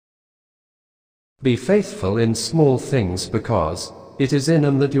Be faithful in small things, because it is in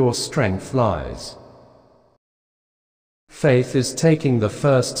them that your strength lies. Faith is taking the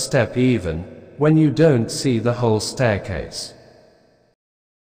first step even when you don't see the whole staircase.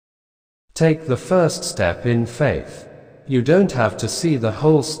 Take the first step in faith. You don't have to see the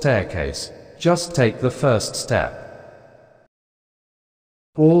whole staircase, just take the first step.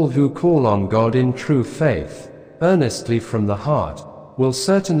 All who call on God in true faith, earnestly from the heart, will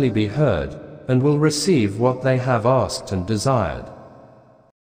certainly be heard, and will receive what they have asked and desired.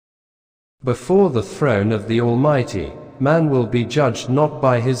 Before the throne of the Almighty, man will be judged not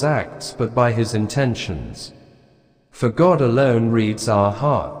by his acts but by his intentions. For God alone reads our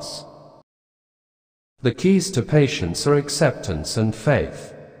hearts. The keys to patience are acceptance and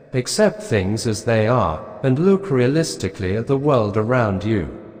faith. Accept things as they are, and look realistically at the world around you.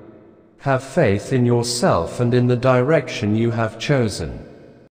 Have faith in yourself and in the direction you have chosen.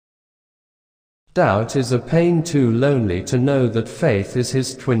 Doubt is a pain too lonely to know that faith is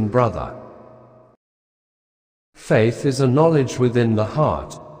his twin brother. Faith is a knowledge within the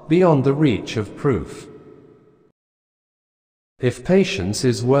heart, beyond the reach of proof. If patience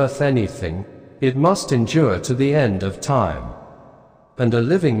is worth anything, it must endure to the end of time. And a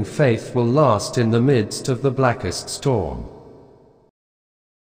living faith will last in the midst of the blackest storm.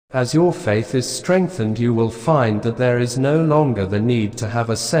 As your faith is strengthened, you will find that there is no longer the need to have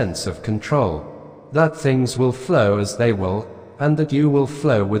a sense of control, that things will flow as they will, and that you will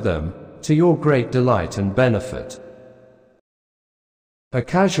flow with them, to your great delight and benefit. A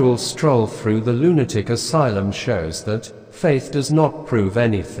casual stroll through the lunatic asylum shows that faith does not prove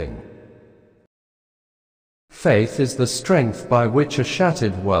anything. Faith is the strength by which a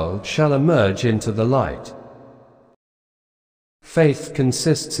shattered world shall emerge into the light. Faith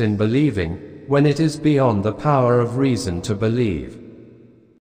consists in believing, when it is beyond the power of reason to believe.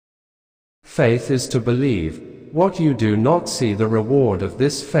 Faith is to believe what you do not see. The reward of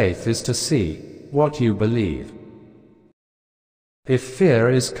this faith is to see what you believe. If fear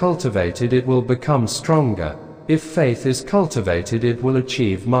is cultivated, it will become stronger. If faith is cultivated, it will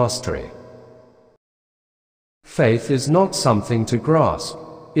achieve mastery. Faith is not something to grasp,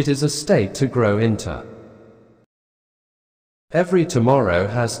 it is a state to grow into. Every tomorrow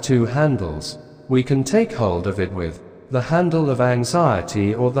has two handles. We can take hold of it with the handle of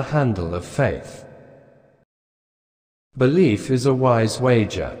anxiety or the handle of faith. Belief is a wise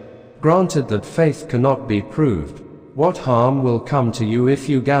wager. Granted that faith cannot be proved, what harm will come to you if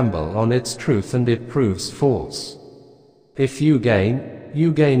you gamble on its truth and it proves false? If you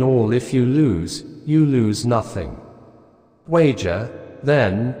gain all. If you lose nothing. Wager,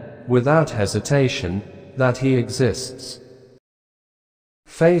 then, without hesitation, that he exists.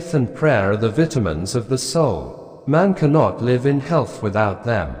 Faith and prayer are the vitamins of the soul. Man cannot live in health without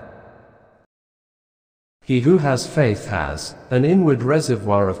them. He who has faith has an inward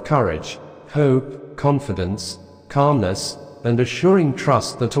reservoir of courage, hope, confidence, calmness, and assuring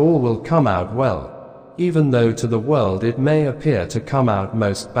trust that all will come out well, even though to the world it may appear to come out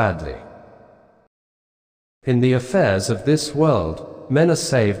most badly. In the affairs of this world, men are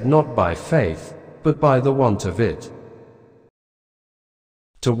saved not by faith, but by the want of it.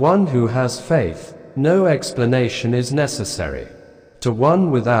 To one who has faith, no explanation is necessary. To one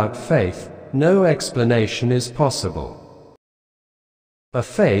without faith, no explanation is possible. A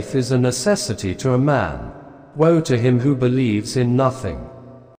faith is a necessity to a man. Woe to him who believes in nothing.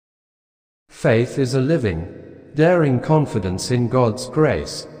 Faith is a living, daring confidence in God's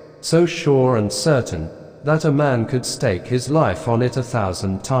grace, so sure and certain that a man could stake his life on it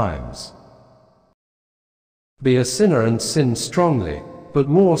 1,000 times. Be a sinner and sin strongly, but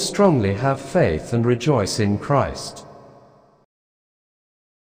more strongly have faith and rejoice in Christ.